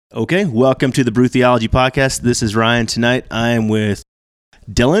Okay, welcome to the Brew Theology Podcast. This is Ryan. Tonight I am with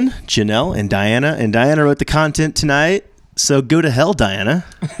Dylan, Janelle, and Diana. And Diana wrote the content tonight, so go to hell, Diana.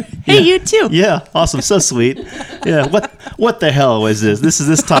 Hey, you too. Yeah, awesome, so sweet. Yeah, what the hell was this? This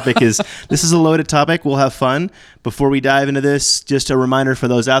is a loaded topic. We'll have fun. Before we dive into this, just a reminder for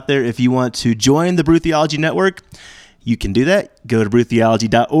those out there: if you want to join the Brew Theology Network, you can do that. Go to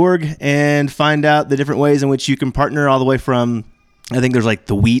brewtheology.org and find out the different ways in which you can partner, all the way from, I think there's like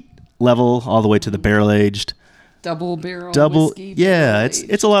the wheat level all the way to the barrel-aged. Double whiskey. Yeah,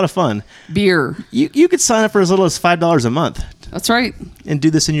 it's a lot of fun. Beer. You could sign up for as little as $5 a month. That's right. And do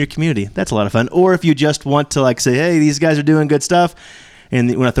this in your community. That's a lot of fun. Or if you just want to say, hey, these guys are doing good stuff, and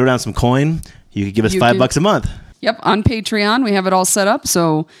you want to throw down some coin, you could give us $5 a month. Yep, on Patreon we have it all set up.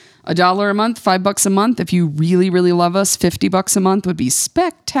 So $1 a month, $5 a month. If you really, really love us, $50 a month would be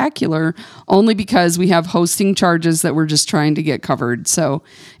spectacular, only because we have hosting charges that we're just trying to get covered. So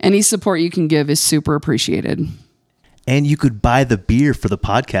any support you can give is super appreciated. And you could buy the beer for the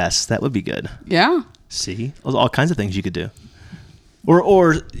podcast. That would be good. Yeah. See? All kinds of things you could do.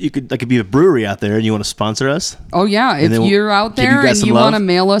 Or you could, be a brewery out there and you want to sponsor us. Oh, yeah. If you're out there and you want to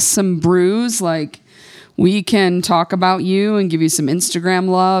mail us some brews, we can talk about you and give you some Instagram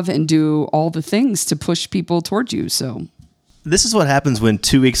love and do all the things to push people towards you. So this is what happens when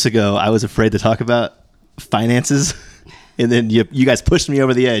 2 weeks ago I was afraid to talk about finances, and then you guys pushed me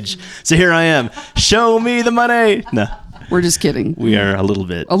over the edge. So here I am. Show me the money. No, we're just kidding. We are a little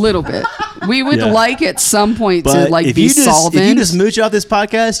bit. We would like at some point but to be solvent. If you just mooch off this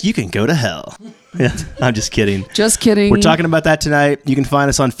podcast, you can go to hell. Yeah, I'm just kidding. Just kidding. We're talking about that tonight. You can find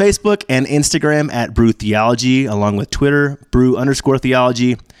us on Facebook and Instagram at Brew Theology, along with Twitter,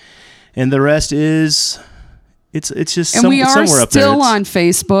 Brew_Theology. And the rest is, it's just and we are somewhere up there. Still on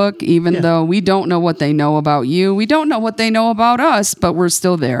Facebook, even though we don't know what they know about you. We don't know what they know about us, but we're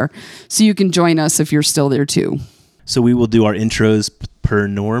still there. So you can join us if you're still there too. So we will do our intros per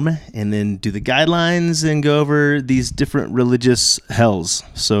norm and then do the guidelines and go over these different religious hells.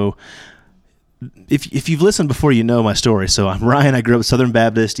 So if you've listened before, you know my story. So I'm Ryan. I grew up Southern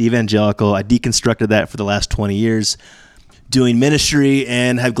Baptist, evangelical. I deconstructed that for the last 20 years, doing ministry,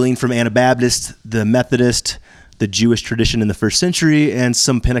 and have gleaned from Anabaptist, the Methodist, the Jewish tradition in the first century, and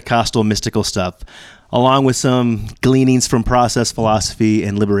some Pentecostal mystical stuff, along with some gleanings from process philosophy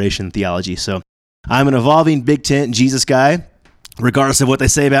and liberation theology. So I'm an evolving big tent Jesus guy. Regardless of what they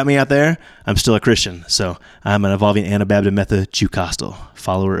say about me out there, I'm still a Christian. So I'm an evolving Anabaptist Method Jewcostal,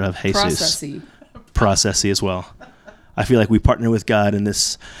 follower of Jesus. Processy as well. I feel like we partner with God in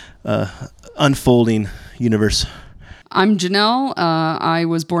this unfolding universe. I'm Janelle. I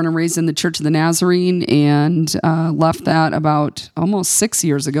was born and raised in the Church of the Nazarene and left that about almost 6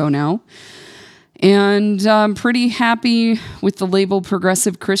 years ago now. And I'm pretty happy with the label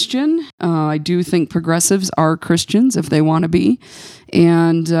progressive Christian. I do think progressives are Christians if they want to be.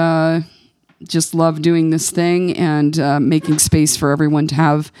 And just love doing this thing and making space for everyone to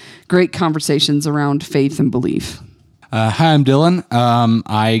have great conversations around faith and belief. Hi, I'm Dylan.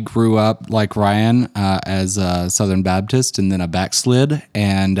 I grew up like Ryan as a Southern Baptist and then a backslid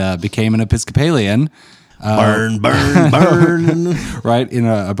and became an Episcopalian. Burn. Right, in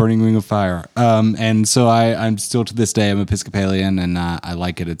a burning ring of fire. And so I'm still to this day, I'm Episcopalian, and I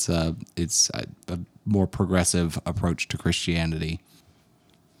like it. It's a more progressive approach to Christianity.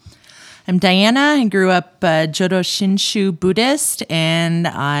 I'm Diana. I grew up Jodo Shinshu Buddhist, and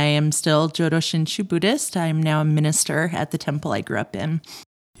I am still Jodo Shinshu Buddhist. I'm now a minister at the temple I grew up in.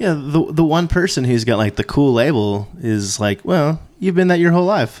 Yeah, the one person who's got the cool label is well, you've been that your whole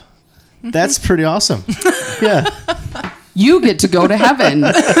life. That's pretty awesome. Yeah. You get to go to heaven.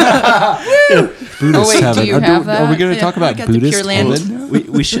 Buddhist heaven. Do you have that? Are we going to talk about Buddhist heaven?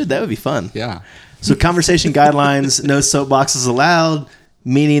 We should. That would be fun. Yeah. So conversation guidelines, no soapboxes allowed,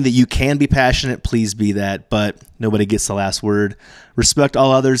 meaning that you can be passionate, please be that, but nobody gets the last word. Respect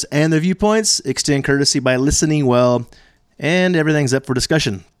all others and their viewpoints, extend courtesy by listening well, and everything's up for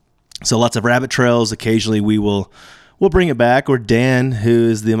discussion. So lots of rabbit trails. Occasionally we'll bring it back, or Dan, who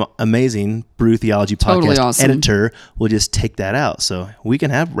is the amazing Brew Theology podcast editor, will just take that out. So we can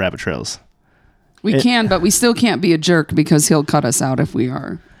have rabbit trails. We can, but we still can't be a jerk because he'll cut us out if we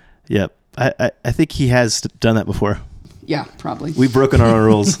are. Yep. I think he has done that before. Yeah, probably. We've broken our own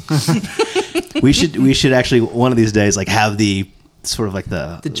rules. We should actually one of these days have the sort of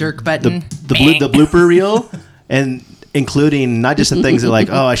the jerk button, the blooper reel, and including not just the things that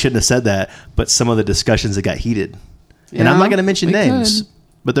I shouldn't have said that, but some of the discussions that got heated. And I'm not going to mention names,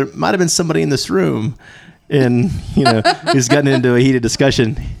 but there might have been somebody in this room and, who's gotten into a heated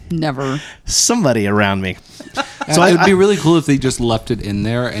discussion. Never. Somebody around me. So it would be really cool if they just left it in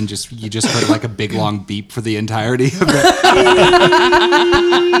there and you just heard like a big long beep for the entirety of it.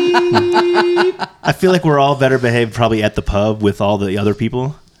 I feel like we're all better behaved probably at the pub with all the other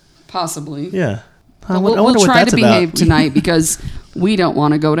people. Possibly. Yeah. We'll try to behave tonight because we don't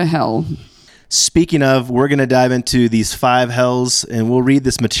want to go to hell. Speaking of, we're going to dive into these 5 hells, and we'll read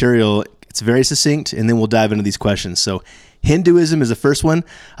this material. It's very succinct, and then we'll dive into these questions. So Hinduism is the first one.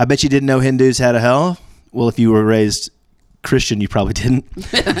 I bet you didn't know Hindus had a hell. Well, if you were raised Christian, you probably didn't.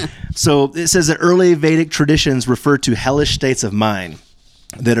 So it says that early Vedic traditions refer to hellish states of mind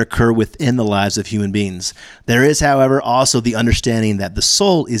that occur within the lives of human beings. There is, however, also the understanding that the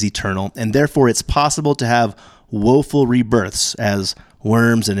soul is eternal, and therefore it's possible to have woeful rebirths as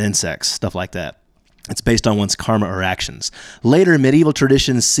worms and insects, stuff like that. It's based on one's karma or actions. Later, medieval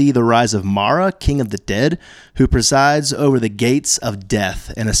traditions see the rise of Mara, king of the dead, who presides over the gates of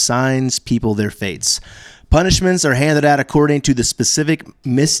death and assigns people their fates. Punishments are handed out according to the specific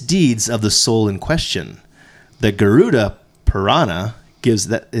misdeeds of the soul in question. The Garuda Purana gives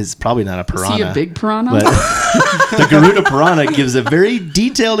that is probably not a Purana. Is he a big piranha? But the Garuda Purana gives a very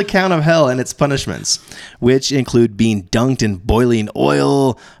detailed account of hell and its punishments, which include being dunked in boiling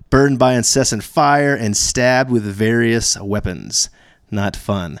oil, burned by incessant fire, and stabbed with various weapons. Not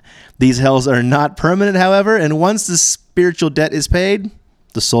fun. These hells are not permanent, however, and once the spiritual debt is paid,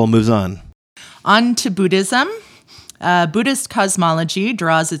 the soul moves on. On to Buddhism. Buddhist cosmology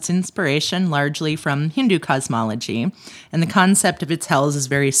draws its inspiration largely from Hindu cosmology, and the concept of its hells is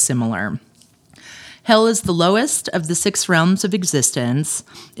very similar. Hell is the lowest of the 6 realms of existence,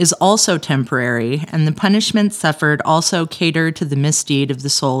 is also temporary, and the punishments suffered also cater to the misdeed of the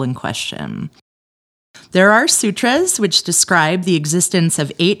soul in question. There are sutras which describe the existence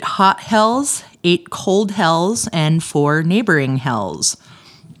of 8 hot hells, 8 cold hells, and 4 neighboring hells.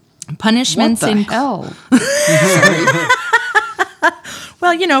 Punishments what the hell?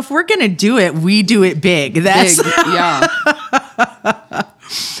 Well, if we're going to do it, we do it big. That's big, yeah.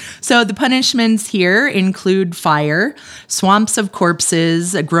 So the punishments here include fire, swamps of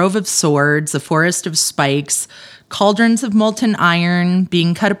corpses, a grove of swords, a forest of spikes, cauldrons of molten iron,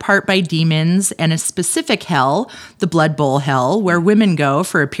 being cut apart by demons, and a specific hell, the Blood Bowl hell, where women go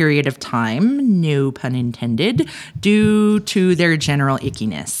for a period of time, no pun intended, due to their general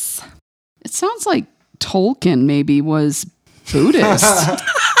ickiness. It sounds like Tolkien maybe was Buddhist.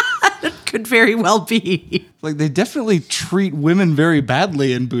 Could very well be. Like they definitely treat women very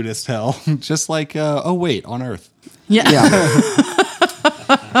badly in Buddhist hell, just like on Earth. Yeah.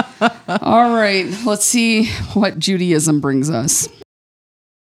 All right, let's see what Judaism brings us.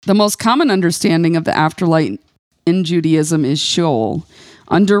 The most common understanding of the afterlife in Judaism is Sheol,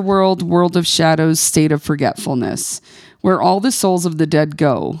 underworld, world of shadows, state of forgetfulness, where all the souls of the dead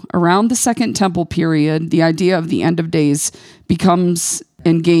go. Around the Second Temple period, the idea of the end of days becomes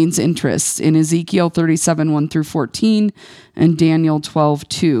and gains interest in Ezekiel 37:1-14 and Daniel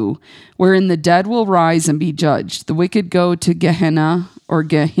 12:2, wherein the dead will rise and be judged. The wicked go to Gehenna or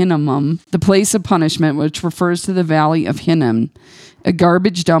Gehinnom, the place of punishment, which refers to the valley of Hinnom, a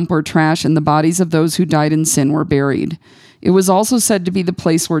garbage dump or trash, and the bodies of those who died in sin were buried. It was also said to be the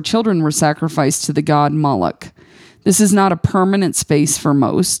place where children were sacrificed to the god Moloch. This is not a permanent space for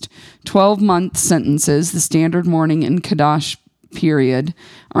most. 12-month sentences, the standard mourning and Kadash period,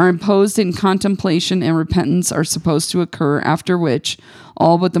 are imposed in contemplation, and repentance are supposed to occur, after which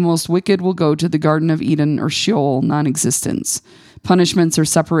all but the most wicked will go to the Garden of Eden or Sheol, non-existence. Punishments are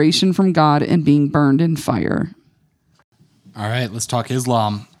separation from God and being burned in fire. All right, let's talk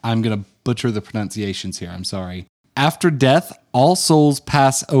Islam. I'm going to butcher the pronunciations here. I'm sorry. After death, all souls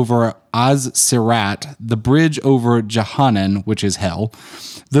pass over Az-Sirat, the bridge over Jahannam, which is hell.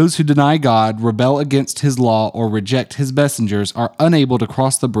 Those who deny God, rebel against his law, or reject his messengers are unable to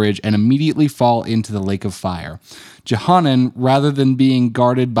cross the bridge and immediately fall into the lake of fire. Jahannam, rather than being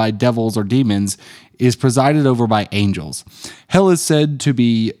guarded by devils or demons, is presided over by angels. Hell is said to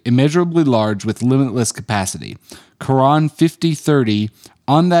be immeasurably large with limitless capacity. Quran 50:30,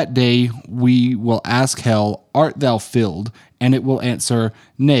 on that day we will ask hell, art thou filled? And it will answer,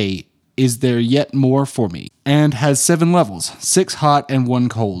 nay, is there yet more for me? And has 7 levels, 6 hot and 1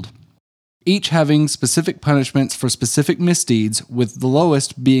 cold, each having specific punishments for specific misdeeds, with the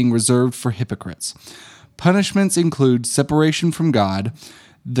lowest being reserved for hypocrites. Punishments include separation from God.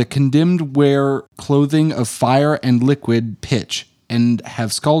 The condemned wear clothing of fire and liquid pitch, and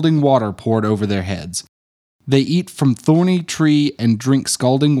have scalding water poured over their heads. They eat from thorny tree and drink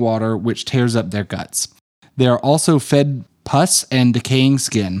scalding water, which tears up their guts. They are also fed pus and decaying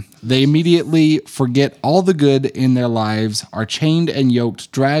skin. They immediately forget all the good in their lives, are chained and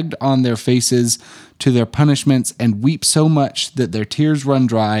yoked, dragged on their faces to their punishments and weep so much that their tears run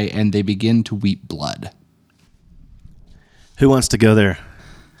dry and they begin to weep blood. Who wants to go there?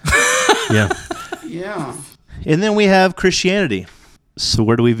 Yeah. Yeah. And then we have Christianity. So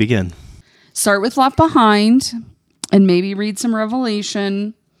where do we begin? Start with Left Behind and maybe read some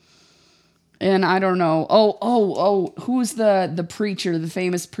Revelation. And I don't know. Who's the preacher, the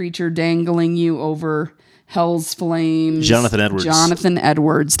famous preacher dangling you over hell's flames? Jonathan Edwards. Jonathan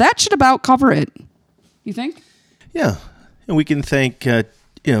Edwards. That should about cover it. You think? Yeah. And we can thank,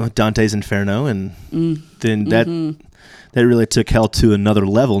 Dante's Inferno. And then that really took hell to another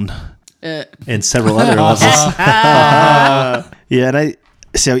level and several other levels.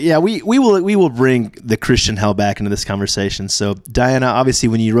 We will bring the Christian hell back into this conversation. So Diana, obviously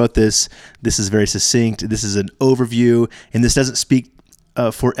when you wrote this is very succinct. This is an overview, and this doesn't speak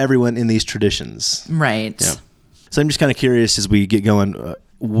for everyone in these traditions. Right. Yeah. So I'm just kind of curious as we get going,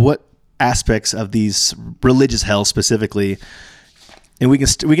 what aspects of these religious hell specifically, and we can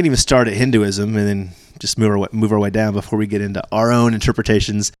even start at Hinduism and then just move our way down before we get into our own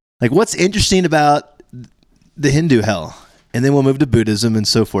interpretations. Like, what's interesting about the Hindu hell? And then we'll move to Buddhism and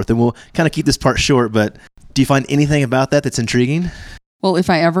so forth. And we'll kind of keep this part short, but do you find anything about that that's intriguing? Well, if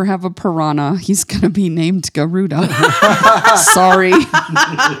I ever have a piranha, he's going to be named Garuda. Sorry.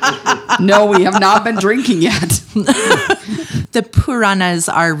 No, we have not been drinking yet. The Puranas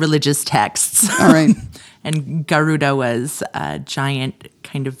are religious texts. All right. And Garuda was a giant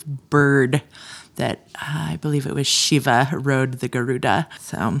kind of bird that I believe it was Shiva rode the Garuda.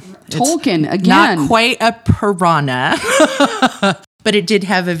 So Tolkien, again. Not quite a piranha, but it did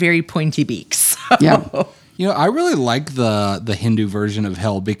have a very pointy beak. So. Yeah. I really like the Hindu version of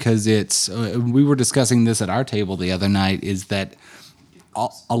hell because it's, we were discussing this at our table the other night, is that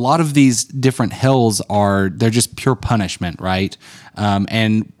a lot of these different hells they're just pure punishment, right?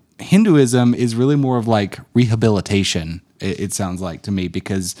 And Hinduism is really more of like rehabilitation. It sounds like to me,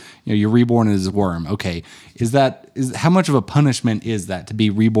 because you're reborn as a worm. Okay, is how much of a punishment is that to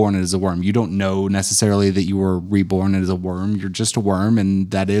be reborn as a worm? You don't know necessarily that you were reborn as a worm. You're just a worm, and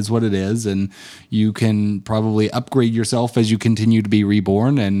that is what it is. And you can probably upgrade yourself as you continue to be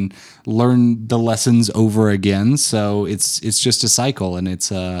reborn and learn the lessons over again. So it's just a cycle, and it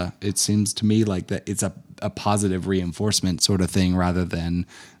seems to me like that it's a positive reinforcement sort of thing rather than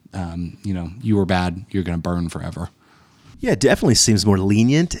you were bad, you're going to burn forever. Yeah, it definitely seems more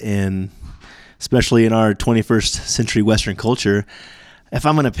lenient, and especially in our 21st century Western culture, if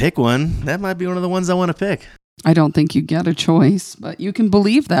I'm going to pick one, that might be one of the ones I want to pick. I don't think you get a choice, but you can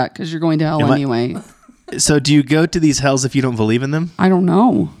believe that because you're going to hell anyway. So do you go to these hells if you don't believe in them? I don't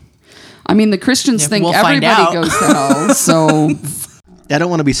know. I mean, the Christians think everybody goes to hell, so... I don't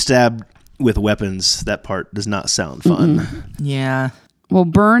want to be stabbed with weapons. That part does not sound fun. Yeah. Well,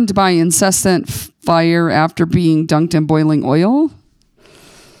 burned by incessant fire after being dunked in boiling oil.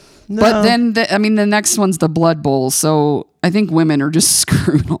 No. But then, the next one's the blood bowl. So I think women are just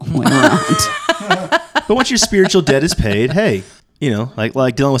screwed all the way around. But once your spiritual debt is paid, hey, like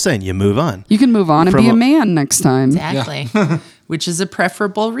Dylan was saying, you move on. You can move on and be a man next time. Exactly. Yeah. Which is a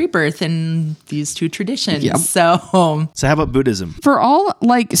preferable rebirth in these two traditions. Yep. So how about Buddhism? For all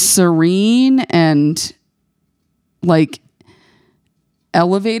serene and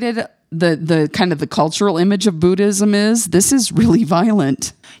elevated the kind of the cultural image of Buddhism this is really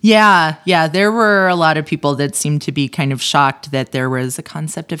violent. Yeah. There were a lot of people that seemed to be kind of shocked that there was a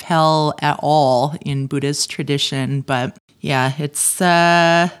concept of hell at all in Buddhist tradition. But yeah, it's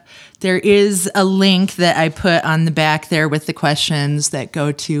there is a link that I put on the back there with the questions that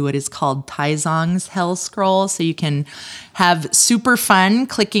go to what is called Taizong's Hell Scroll. So you can have super fun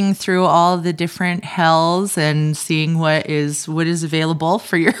clicking through all the different hells and seeing what is available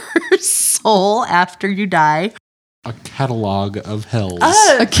for your soul after you die. A catalog of hells.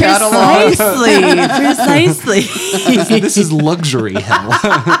 A catalog. Precisely. This is luxury hell.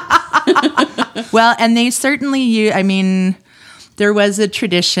 Well, and they certainly, there was a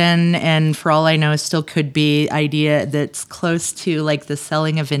tradition, and for all I know, still could be, idea that's close to the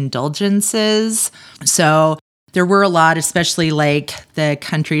selling of indulgences. So there were a lot, especially the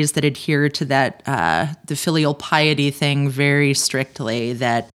countries that adhere to that, the filial piety thing very strictly,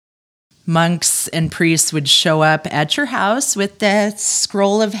 that monks and priests would show up at your house with the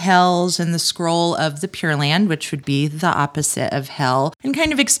scroll of hells and the scroll of the Pure Land, which would be the opposite of hell, and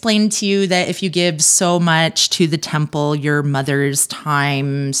kind of explain to you that if you give so much to the temple, your mother's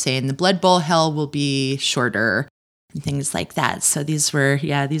time, say in the blood bowl hell, will be shorter, and things like that. So these were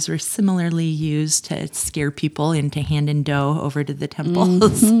similarly used to scare people into handing dough over to the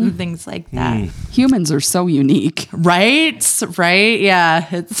temples and things like that. Humans are so unique. Right?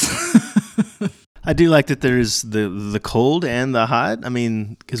 Yeah. I do like that there's the cold and the hot. I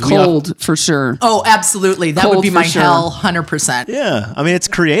mean, because Cold for sure. Oh, absolutely. That would Cold be for my sure. hell, 100%. Yeah, I mean it's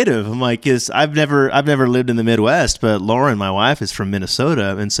creative. I'm like, I've never lived in the Midwest, but Lauren, my wife, is from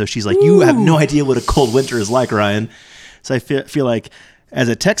Minnesota, and so she's like, you have no idea what a cold winter is like, Ryan. So I feel like as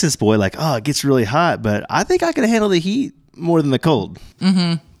a Texas boy, like, oh, it gets really hot, but I think I can handle the heat more than the cold.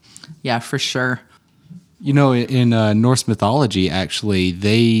 Yeah, for sure. You know, in Norse mythology, actually,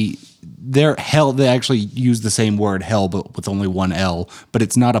 their hell, they actually use the same word hell, but with only one L. But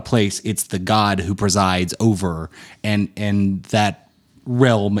it's not a place; it's the god who presides over, and that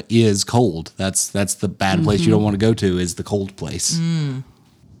realm is cold. That's the bad place you don't want to go to, is the cold place.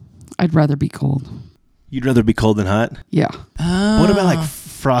 I'd rather be cold. You'd rather be cold than hot. Yeah. What about like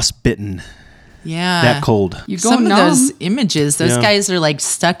frostbitten? Yeah. That cold. You go Some numb. of those images, those Yeah. guys are like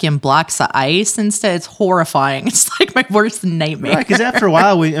stuck in blocks of ice instead. It's horrifying. It's like my worst nightmare. Right, because after a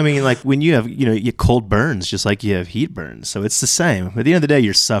while, when you have, you get cold burns, just like you have heat burns. So it's the same. At the end of the day,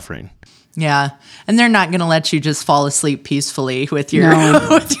 you're suffering. Yeah. And they're not going to let you just fall asleep peacefully with your No.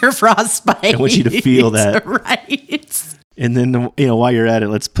 with your frostbite. I want you to feel that. Right. And then, while you're at it,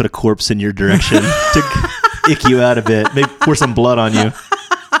 let's put a corpse in your direction to ick you out a bit. Maybe pour some blood on you.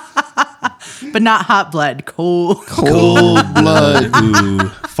 But not hot blood, cold. Cold blood. Ooh,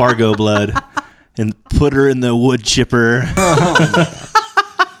 Fargo blood. And put her in the wood chipper.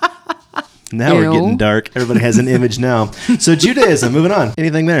 Now we're Ew. getting dark. Everybody has an image now. So Judaism, moving on.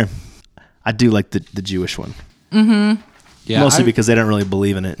 Anything there? I do like the Jewish one. Yeah, Mostly I- because they don't really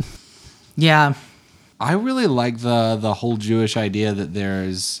believe in it. Yeah. I really like the whole Jewish idea that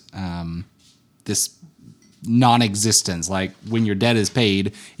there's this non-existence. Like when your debt is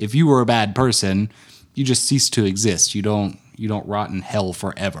paid, if you were a bad person, you just cease to exist. You don't rot in hell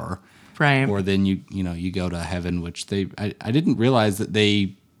forever. Right. Or then you go to heaven, which I didn't realize that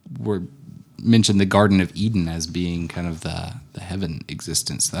they were mentioned the Garden of Eden as being kind of the heaven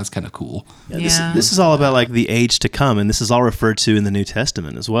existence. That's kind of cool. Yeah. This is all about like the age to come, and this is all referred to in the New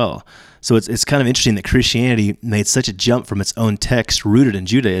Testament as well. So it's kind of interesting that Christianity made such a jump from its own text rooted in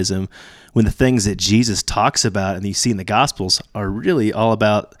Judaism, when the things that Jesus talks about and you see in the Gospels are really all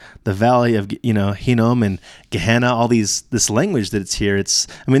about the valley of Hinnom and Gehenna. All this language that it's here. This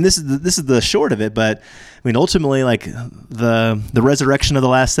is the short of it, but ultimately, like the resurrection of the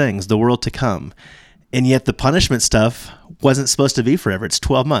last things, the world to come, and yet the punishment stuff wasn't supposed to be forever. It's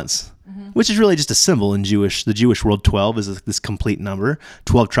 12 months. Which is really just a symbol in the Jewish world. 12 is this complete number,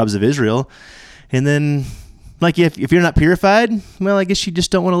 12 tribes of Israel. And then, like, if you're not purified, well, I guess you just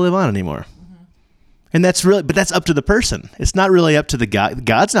don't want to live on anymore. And that's up to the person. It's not really up to the God.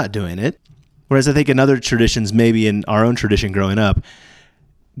 God's not doing it. Whereas I think in other traditions, maybe in our own tradition growing up,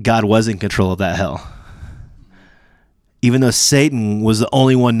 God was in control of that hell. Even though Satan was the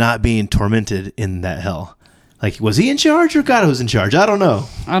only one not being tormented in that hell. Like, was he in charge or God was in charge? I don't know.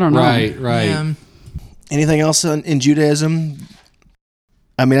 I don't know. Right. Yeah. Anything else in Judaism?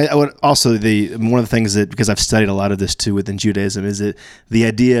 I mean, I would also one of the things that, because I've studied a lot of this too within Judaism, is that the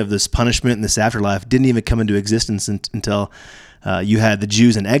idea of this punishment and this afterlife didn't even come into existence until you had the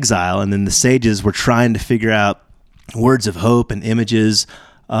Jews in exile, and then the sages were trying to figure out words of hope and images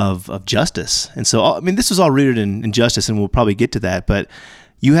of justice. And so, this was all rooted in justice, and we'll probably get to that, but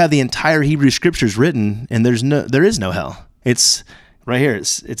you have the entire Hebrew scriptures written, and there is no hell. It's right here.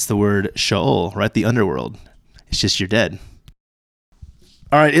 It's the word Sheol, right? The underworld. It's just you're dead.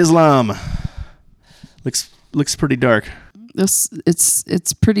 All right, Islam looks pretty dark.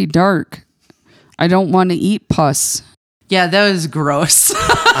 It's pretty dark. I don't want to eat pus. Yeah, that was gross.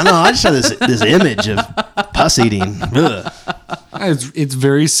 I know. I just have this image of pus eating. Ugh. It's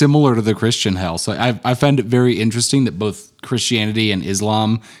very similar to the Christian hell. So I found it very interesting that both Christianity and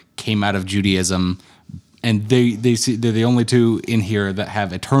Islam came out of Judaism, and they're the only two in here that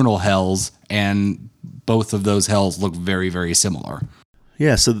have eternal hells, and both of those hells look very, very similar.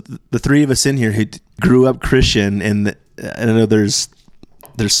 Yeah. So the three of us in here who grew up Christian, and I know there's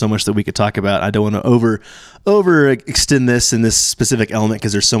so much that we could talk about. I don't want to over extend this in this specific element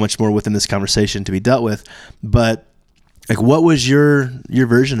because there's so much more within this conversation to be dealt with. But like, what was your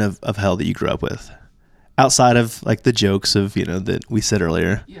version of hell that you grew up with, outside of like the jokes of that we said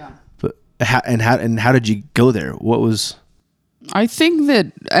earlier? Yeah. But how did you go there? What was? I think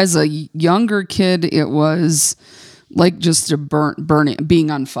that as a younger kid, it was like just a being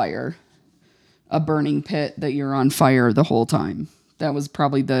on fire, a burning pit that you're on fire the whole time. That was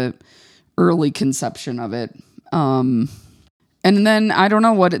probably the early conception of it. And then I don't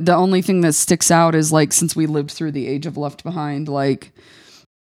know what the only thing that sticks out is, like, since we lived through the age of Left Behind, like,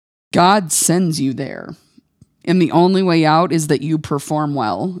 God sends you there. And the only way out is that you perform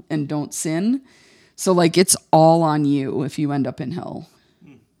well and don't sin. So like it's all on you if you end up in hell.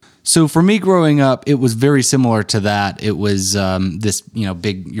 So for me growing up, it was very similar to that. It was this,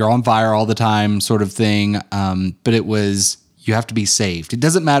 big, you're on fire all the time sort of thing. But it was, you have to be saved. It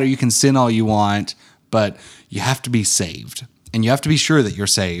doesn't matter. You can sin all you want, but you have to be saved. And you have to be sure that you're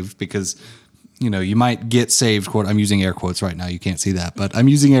saved because, you might get saved. Quote, I'm using air quotes right now. You can't see that, but I'm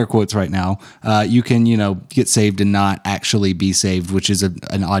using air quotes right now. You can, get saved and not actually be saved, which is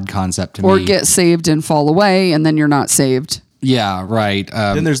an odd concept to me. Or get saved and fall away and then you're not saved. Yeah, right.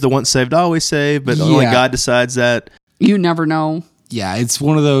 Then there's the once saved, always saved, but only God decides that. You never know. Yeah, it's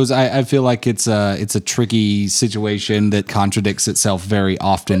one of those. I feel like it's a tricky situation that contradicts itself very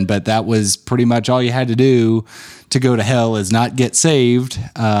often. But that was pretty much all you had to do to go to hell is not get saved.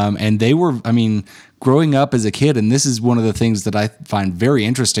 And they were, growing up as a kid, and this is one of the things that I find very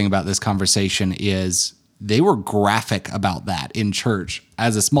interesting about this conversation is they were graphic about that in church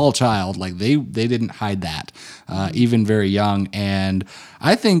as a small child. Like they didn't hide that, even very young. And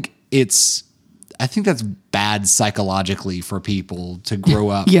I think that's bad psychologically for people to grow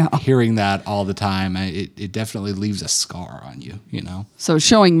up hearing that all the time. It definitely leaves a scar on you, So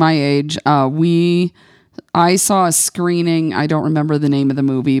showing my age, I saw a screening. I don't remember the name of the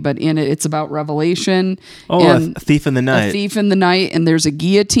movie, but in it, it's about Revelation. Oh, and a Thief in the Night. A Thief in the Night, and there's a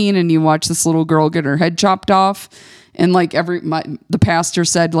guillotine, and you watch this little girl get her head chopped off, and like the pastor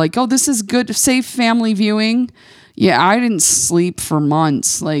said, like, "Oh, this is good, safe family viewing." Yeah, I didn't sleep for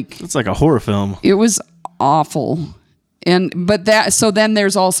months. Like it's like a horror film. It was awful, so then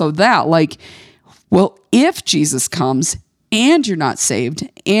there's also that, like, well, if Jesus comes and you're not saved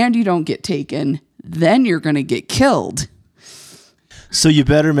and you don't get taken, then you're going to get killed. So you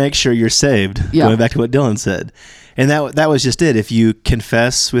better make sure you're saved. Yeah. Going back to what Dylan said. And that was just it. If you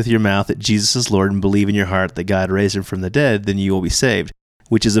confess with your mouth that Jesus is Lord and believe in your heart that God raised him from the dead, then you will be saved,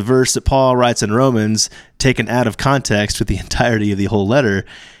 which is a verse that Paul writes in Romans, taken out of context with the entirety of the whole letter.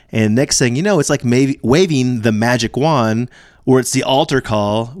 And next thing you know, it's like maybe waving the magic wand, or it's the altar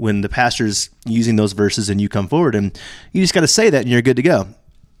call when the pastor's using those verses and you come forward and you just got to say that and you're good to go.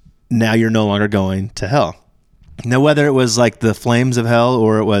 Now you're no longer going to hell. Now, whether it was like the flames of hell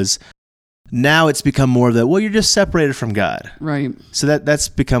or it was, now it's become more of the, well, you're just separated from God. Right. So that's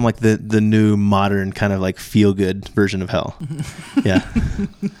become like the new modern kind of like feel good version of hell. Yeah.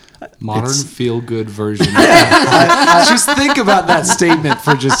 Modern feel good version. Just think about that statement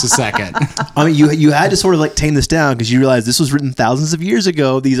for just a second. I mean, you had to sort of like tame this down because you realize this was written thousands of years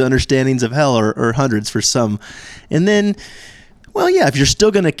ago, these understandings of hell, or hundreds for some. And then, well, yeah, if you're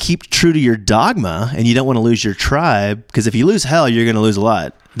still going to keep true to your dogma and you don't want to lose your tribe, because if you lose hell, you're going to lose a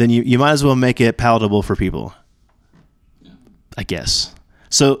lot, then you might as well make it palatable for people, I guess.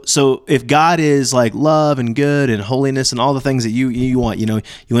 So if God is like love and good and holiness and all the things that you want, you want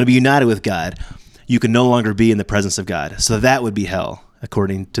to be united with God, you can no longer be in the presence of God. So that would be hell,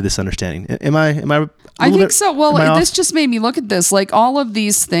 according to this understanding. Am I? I think so. Well, this just made me look at this. Like all of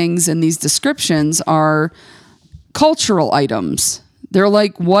these things and these descriptions are cultural items. They're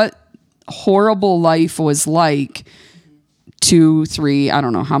like what horrible life was like 2, 3, I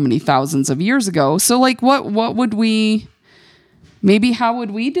don't know how many thousands of years ago. So like what would we, maybe how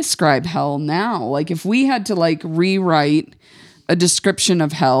would we describe hell now? Like if we had to like rewrite a description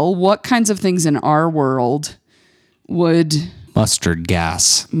of hell, what kinds of things in our world would... Mustard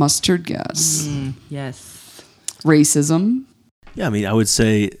gas. Yes. Racism. Yeah, I mean, I would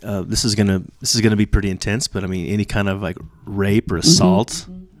say this is gonna be pretty intense, but I mean, any kind of like rape or assault.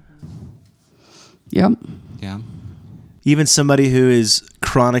 Yep. Yeah. Even somebody who is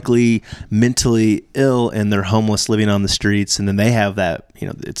chronically mentally ill and they're homeless, living on the streets, and then they have that,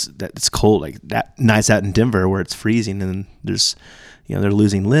 it's cold, like that nights out in Denver where it's freezing, and there's, they're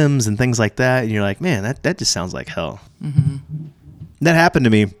losing limbs and things like that, and you're like, man, that just sounds like hell. Mm-hmm. That happened to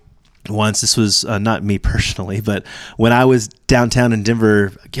me once. This was not me personally, but when I was downtown in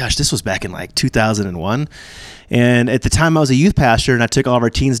Denver, gosh, this was back in like 2001. And at the time I was a youth pastor, and I took all of our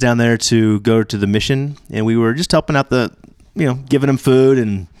teens down there to go to the mission, and we were just helping out giving them food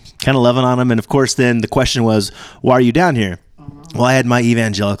and kind of loving on them. And of course, then the question was, why are you down here? Well, I had my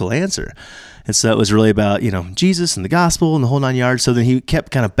evangelical answer. And so it was really about, Jesus and the gospel and the whole 9 yards. So then he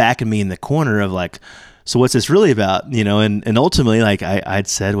kept kind of backing me in the corner of like, so what's this really about? And ultimately, like I'd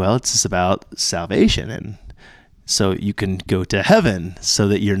said, well, it's just about salvation. And so you can go to heaven so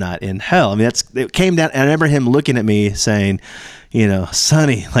that you're not in hell. I mean, it came down, and I remember him looking at me saying,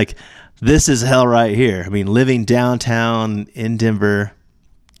 Sonny, like this is hell right here. I mean, living downtown in Denver,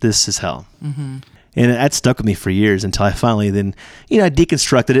 this is hell. Mm-hmm. And that stuck with me for years until I finally then, I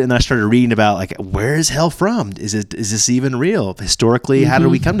deconstructed it, and I started reading about like, where is hell from? Is this even real? Historically, how did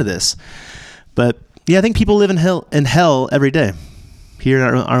we come to this? But yeah, I think people live in hell every day here in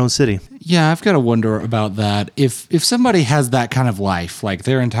our own city. Yeah, I've got to wonder about that. If somebody has that kind of life, like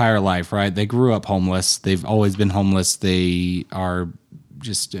their entire life, right? They grew up homeless. They've always been homeless. They are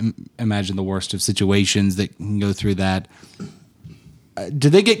just imagine the worst of situations that can go through that. Do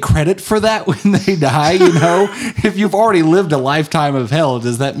they get credit for that when they die? You know, if you've already lived a lifetime of hell,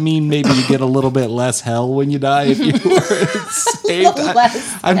 does that mean maybe you get a little bit less hell when you die if you were saved?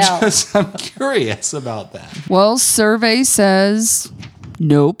 I'm curious about that. Well, survey says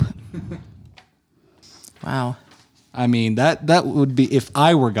nope. Wow. I mean, that would be, if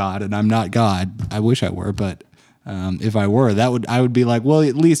I were God, and I'm not God. I wish I were, but if I were, I would be like, well,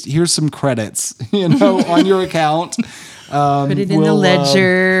 at least here's some credits, you know, on your account. Put it in the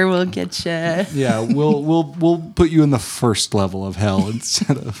ledger. We'll get you. Yeah, we'll put you in the first level of hell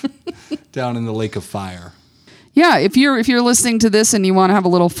instead of down in the lake of fire. Yeah, if you're listening to this and you want to have a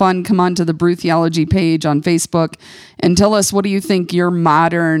little fun, come on to the Brew Theology page on Facebook and tell us, what do you think your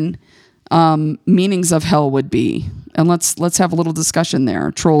modern meanings of hell would be? And let's have a little discussion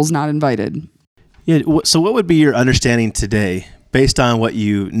there. Trolls not invited. Yeah. So what would be your understanding today based on what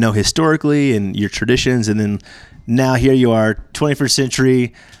you know historically and your traditions, and then now here you are, 21st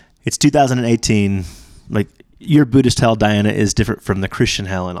century, it's 2018. Like, your Buddhist hell, Diana, is different from the Christian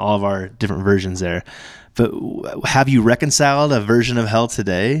hell and all of our different versions there. But have you reconciled a version of hell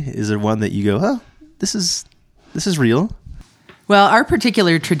today? Is there one that you go, oh, this is real? Well, our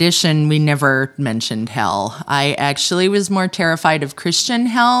particular tradition, we never mentioned hell. I actually was more terrified of Christian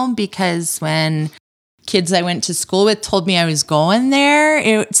hell because when kids I went to school with told me I was going there,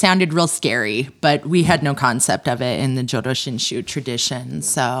 it sounded real scary, but we had no concept of it in the Jodo Shinshu tradition.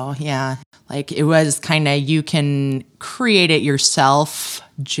 So yeah, like it was kind of, you can create it yourself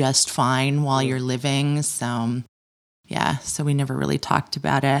just fine while you're living. So yeah, so we never really talked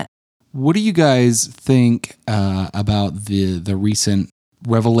about it. What do you guys think about the recent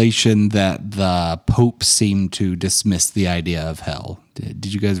revelation that the Pope seemed to dismiss the idea of hell?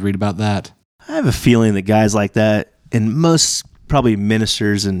 Did you guys read about that? I have a feeling that guys like that, and most probably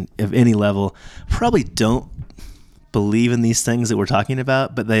ministers and of any level, probably don't believe in these things that we're talking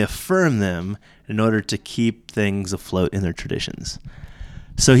about, but they affirm them in order to keep things afloat in their traditions.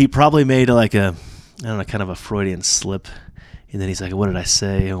 So he probably made kind of a Freudian slip. And then he's like, what did I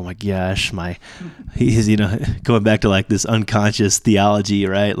say? Oh my gosh, he's, going back to like this unconscious theology,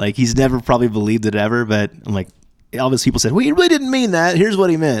 right? Like, he's never probably believed it ever, but I'm like, all these people said, well, he really didn't mean that. Here's what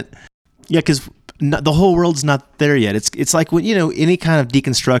he meant. Yeah, because the whole world's not there yet. It's like when, any kind of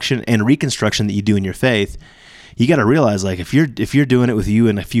deconstruction and reconstruction that you do in your faith, you got to realize, like, if you're doing it with you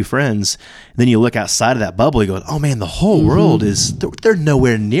and a few friends, then you look outside of that bubble, you go, oh man, the whole world they're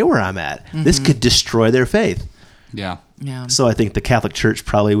nowhere near where I'm at. Mm-hmm. This could destroy their faith. Yeah. Yeah. So I think the Catholic Church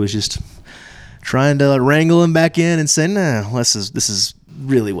probably was just trying to wrangle him back in and say, no, this is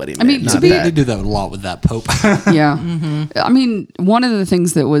really what he meant. I mean, they do that a lot with that Pope. Yeah. Mm-hmm. I mean, one of the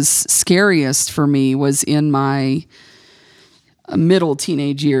things that was scariest for me was in my middle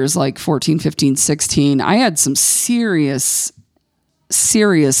teenage years, like 14, 15, 16, I had some serious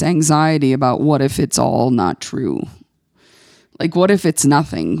anxiety about what if it's all not true? Like, what if it's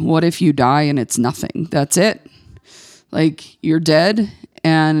nothing? What if you die and it's nothing? That's it. Like, you're dead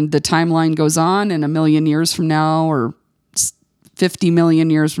and the timeline goes on, and 1 million years from now or 50 million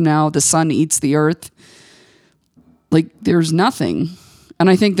years from now, the sun eats the earth. Like, there's nothing. And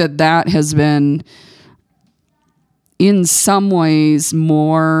I think that has been, in some ways,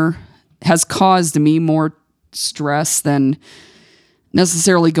 has caused me more stress than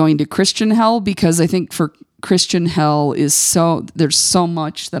necessarily going to Christian hell, because I think for Christian hell there's so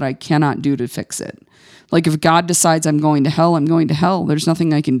much that I cannot do to fix it. Like, if God decides I'm going to hell, I'm going to hell. There's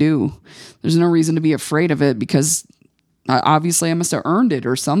nothing I can do. There's no reason to be afraid of it, because obviously I must have earned it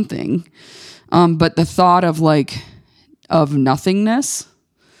or something. But the thought of nothingness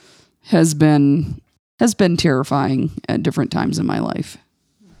has been terrifying at different times in my life.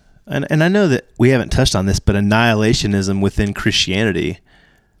 And I know that we haven't touched on this, but annihilationism within Christianity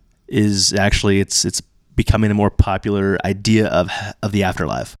is actually, it's becoming a more popular idea of the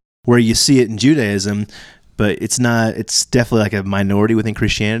afterlife, where you see it in Judaism, but it's definitely like a minority within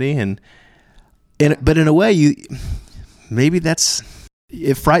Christianity. But in a way,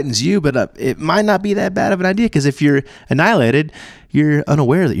 it frightens you, but it might not be that bad of an idea, because if you're annihilated, you're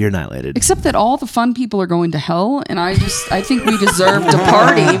unaware that you're annihilated. Except that all the fun people are going to hell, and I think we deserve to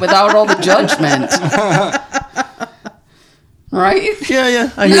party without all the judgment. Right? Yeah,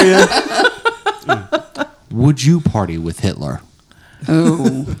 I hear you. Would you party with Hitler?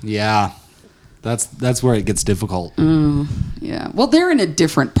 Oh. Yeah. That's where it gets difficult. Yeah. Well, they're in a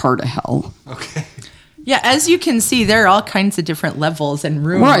different part of hell. Okay. Yeah, as you can see, there are all kinds of different levels and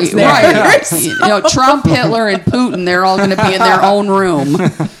rooms Right, there. right. You know, Trump, Hitler, and Putin, they're all going to be in their own room.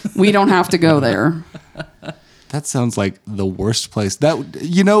 We don't have to go there. That sounds like the worst place.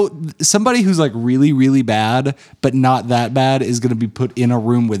 Somebody who's like really, really bad, but not that bad, is going to be put in a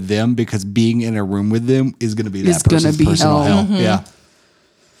room with them because being in a room with them is going to be that person's personal hell. Yeah.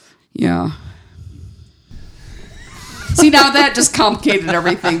 Yeah. See, now that just complicated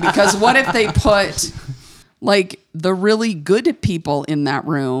everything, because what if they put like the really good people in that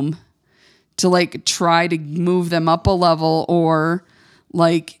room to like try to move them up a level, or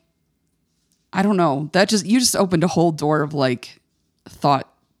like, I don't know. You just opened a whole door of like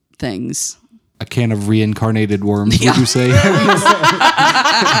thought things. A can of reincarnated worms, would you say?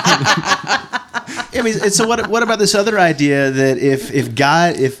 I mean, so what about this other idea that if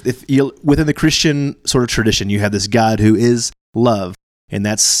God, if you within the Christian sort of tradition, you have this God who is love, and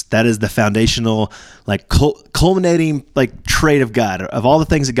that is the foundational, like culminating like trait of God. Of all the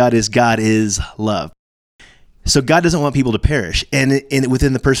things that God is love. So God doesn't want people to perish, and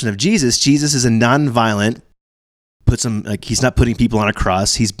within the person of Jesus is a non-violent. He's not putting people on a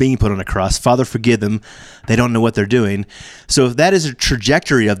cross. He's being put on a cross. Father, forgive them. They don't know what they're doing. So if that is a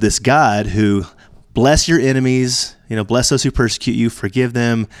trajectory of this God who bless your enemies, bless those who persecute you, forgive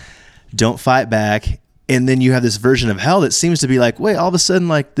them, don't fight back. And then you have this version of hell that seems to be like, wait, all of a sudden,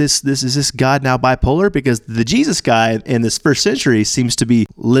 like this is this God now bipolar? Because the Jesus guy in this first century seems to be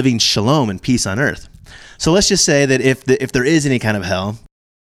living shalom and peace on earth. So let's just say that if there is any kind of hell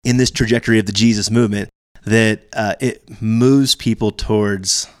in this trajectory of the Jesus movement, that it moves people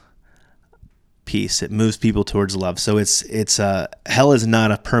towards peace. It moves people towards love. So it's hell is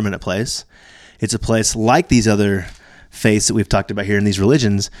not a permanent place. It's a place like these other faiths that we've talked about here in these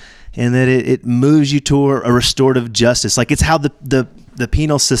religions, and that it moves you toward a restorative justice. Like it's how the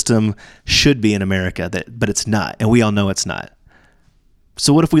penal system should be in America, but it's not, and we all know it's not.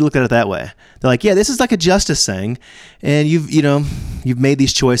 So what if we look at it that way? They're like, yeah, this is like a justice thing, and you've made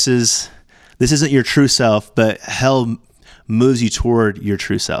these choices. This isn't your true self, but hell moves you toward your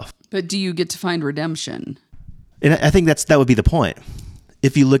true self. But do you get to find redemption? And I think that would be the point.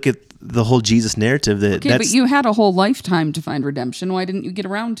 If you look at the whole Jesus narrative, but you had a whole lifetime to find redemption. Why didn't you get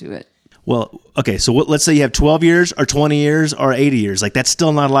around to it? Well, okay, so let's say you have 12 years or 20 years or 80 years. Like that's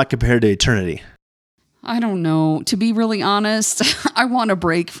still not a lot compared to eternity. I don't know. To be really honest, I want a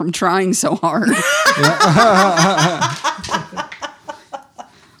break from trying so hard.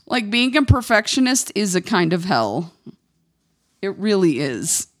 Like being a perfectionist is a kind of hell. It really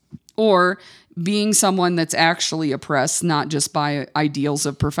is. Or being someone that's actually oppressed, not just by ideals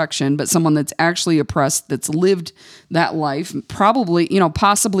of perfection, but someone that's actually oppressed, that's lived that life, probably,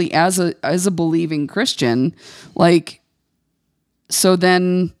 possibly as a believing Christian. Like, so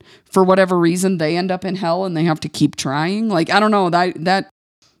then for whatever reason, they end up in hell and they have to keep trying. Like, I don't know,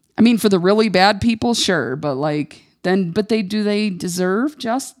 for the really bad people, sure, but like, do they deserve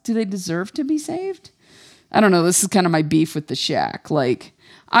to be saved? I don't know. This is kind of my beef with the shack. Like,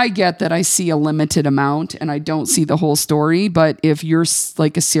 I get that I see a limited amount and I don't see the whole story, but if you're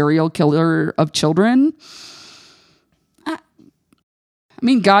like a serial killer of children,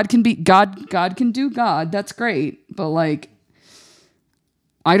 God can do God. That's great. But like,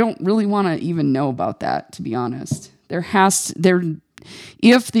 I don't really want to even know about that, to be honest.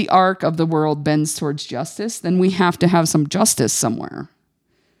 If the arc of the world bends towards justice, then we have to have some justice somewhere.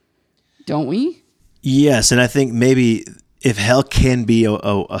 Don't we? Yes, and I think maybe if hell can be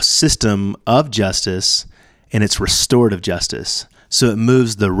a system of justice, and it's restorative justice, so it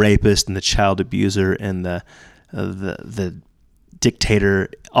moves the rapist and the child abuser and the dictator,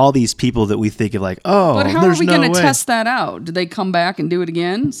 all these people that we think of like, but how are we going to test that out? Do they come back and do it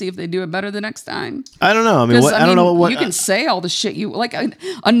again? See if they do it better the next time? I don't know. I don't know what you can say all the shit you like. A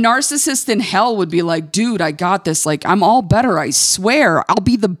narcissist in hell would be like, dude, I got this. Like, I'm all better. I swear, I'll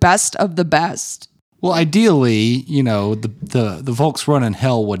be the best of the best. Well, ideally, the folks running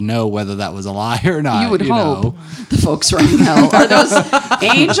hell would know whether that was a lie or not. You would hope. The folks running hell. Are those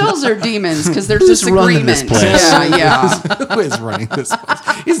angels or demons? Because there's disagreement. This place? Yeah. Who is running this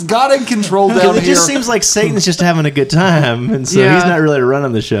place? Is God in control down here? It just seems like Satan's just having a good time, and so he's not really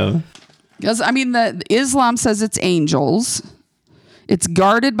running the show. Because, the Islam says it's angels. It's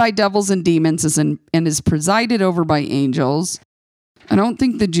guarded by devils and demons and is presided over by angels. I don't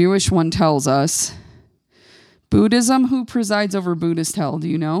think the Jewish one tells us. Buddhism, who presides over Buddhist hell? Do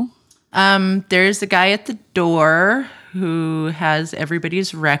you know? There's a guy at the door who has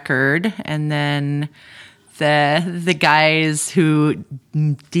everybody's record, and then The guys who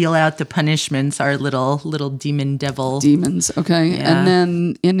deal out the punishments are little demon devil. Demons, okay. Yeah. And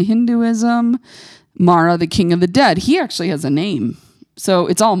then in Hinduism, Mara, the king of the dead, he actually has a name. So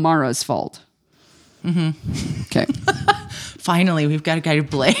it's all Mara's fault. Mm-hmm. Okay. Finally, we've got a guy to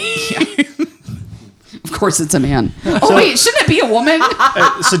blame. Of course it's a man. Oh, wait, shouldn't it be a woman?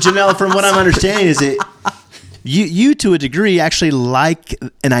 So Janelle, from what I'm understanding, is it you to a degree actually like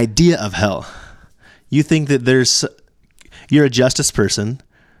an idea of hell. You think that you're a justice person.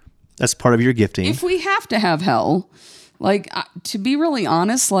 That's part of your gifting. If we have to have hell, like, to be really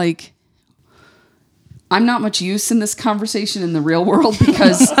honest, like, I'm not much use in this conversation in the real world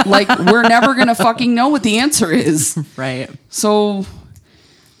because, like, we're never going to fucking know what the answer is. Right. So,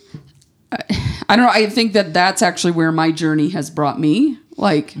 I don't know. I think that that's actually where my journey has brought me.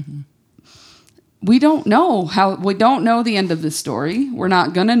 Like, we don't know we don't know the end of the story. We're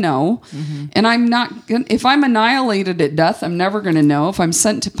not going to know. Mm-hmm. And I'm not going if I'm annihilated at death, I'm never going to know. If I'm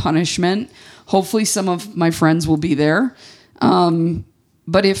sent to punishment, hopefully some of my friends will be there.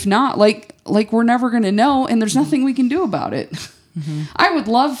 But if not, like we're never going to know, and there's nothing we can do about it. Mm-hmm. I would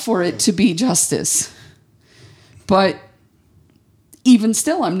love for it to be justice. But even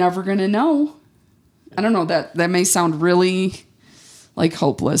still, I'm never going to know. I don't know, that may sound really like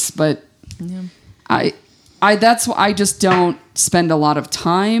hopeless, but yeah. I just don't spend a lot of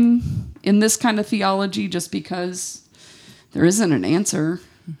time in this kind of theology just because there isn't an answer.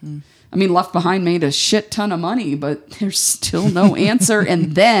 Mm-hmm. I mean, Left Behind made a shit ton of money, but there's still no answer.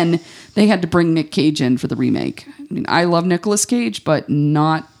 And then they had to bring Nick Cage in for the remake. I mean, I love Nicolas Cage, but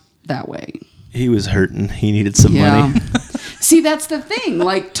not that way. He was hurting. He needed some money. See, that's the thing.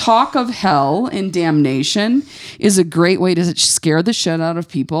 Like, talk of hell and damnation is a great way to scare the shit out of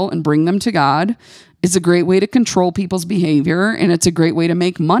people and bring them to God. It's a great way to control people's behavior, and it's a great way to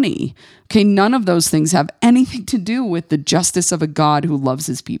make money. Okay, none of those things have anything to do with the justice of a God who loves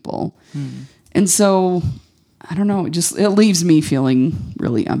his people. And so, I don't know, it leaves me feeling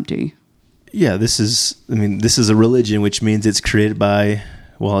really empty. Yeah, this is a religion, which means it's created by,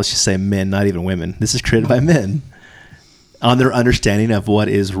 well, let's just say men, not even women. This is created by men on their understanding of what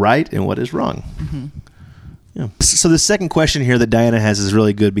is right and what is wrong. Mm-hmm. Yeah. So the second question here that Diana has is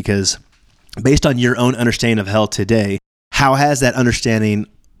really good because based on your own understanding of hell today, how has that understanding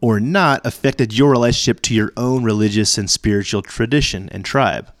or not affected your relationship to your own religious and spiritual tradition and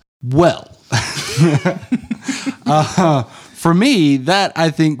tribe? Well, for me, that I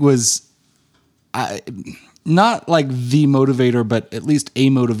think was not like the motivator, but at least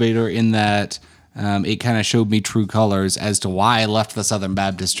a motivator in that it kind of showed me true colors as to why I left the Southern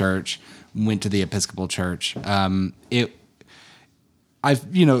Baptist Church, went to the Episcopal Church. The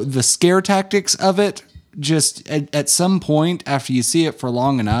scare tactics of it, just at some point after you see it for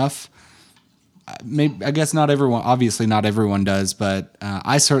long enough, I guess not everyone, obviously not everyone does, but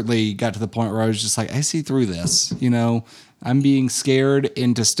I certainly got to the point where I was just like, I see through this, I'm being scared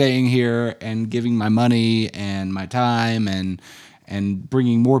into staying here and giving my money and my time and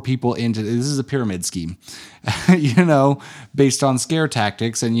bringing more people into this is a pyramid scheme, based on scare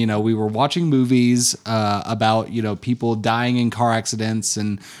tactics. And, we were watching movies about, people dying in car accidents.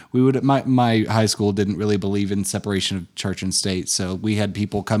 And my high school didn't really believe in separation of church and state. So we had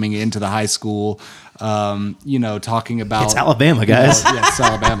people coming into the high school, talking about. It's Alabama, guys. It's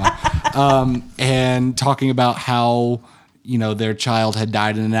Alabama. And talking about how, their child had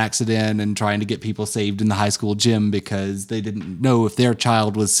died in an accident and trying to get people saved in the high school gym because they didn't know if their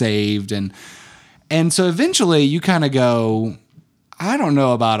child was saved. And so eventually you kind of go, I don't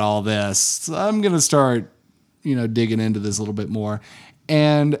know about all this. So I'm going to start, digging into this a little bit more.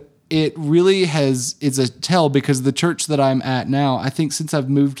 And it really it's a tell because the church that I'm at now, I think since I've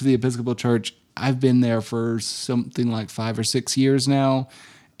moved to the Episcopal Church, I've been there for something like 5 or 6 years now.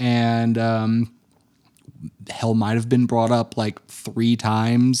 And, hell might have been brought up like 3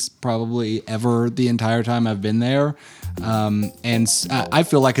 times probably ever the entire time I've been there. And I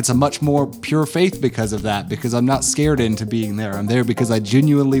feel like it's a much more pure faith because of that, because I'm not scared into being there. I'm there because I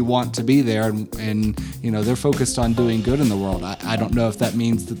genuinely want to be there. And they're focused on doing good in the world. I don't know if that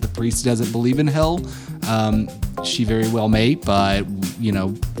means that the priest doesn't believe in hell. She very well may, but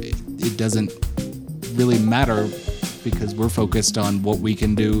it doesn't really matter because we're focused on what we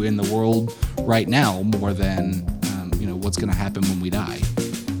can do in the world right now more than, what's going to happen when we die.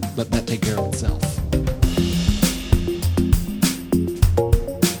 Let that take care of itself.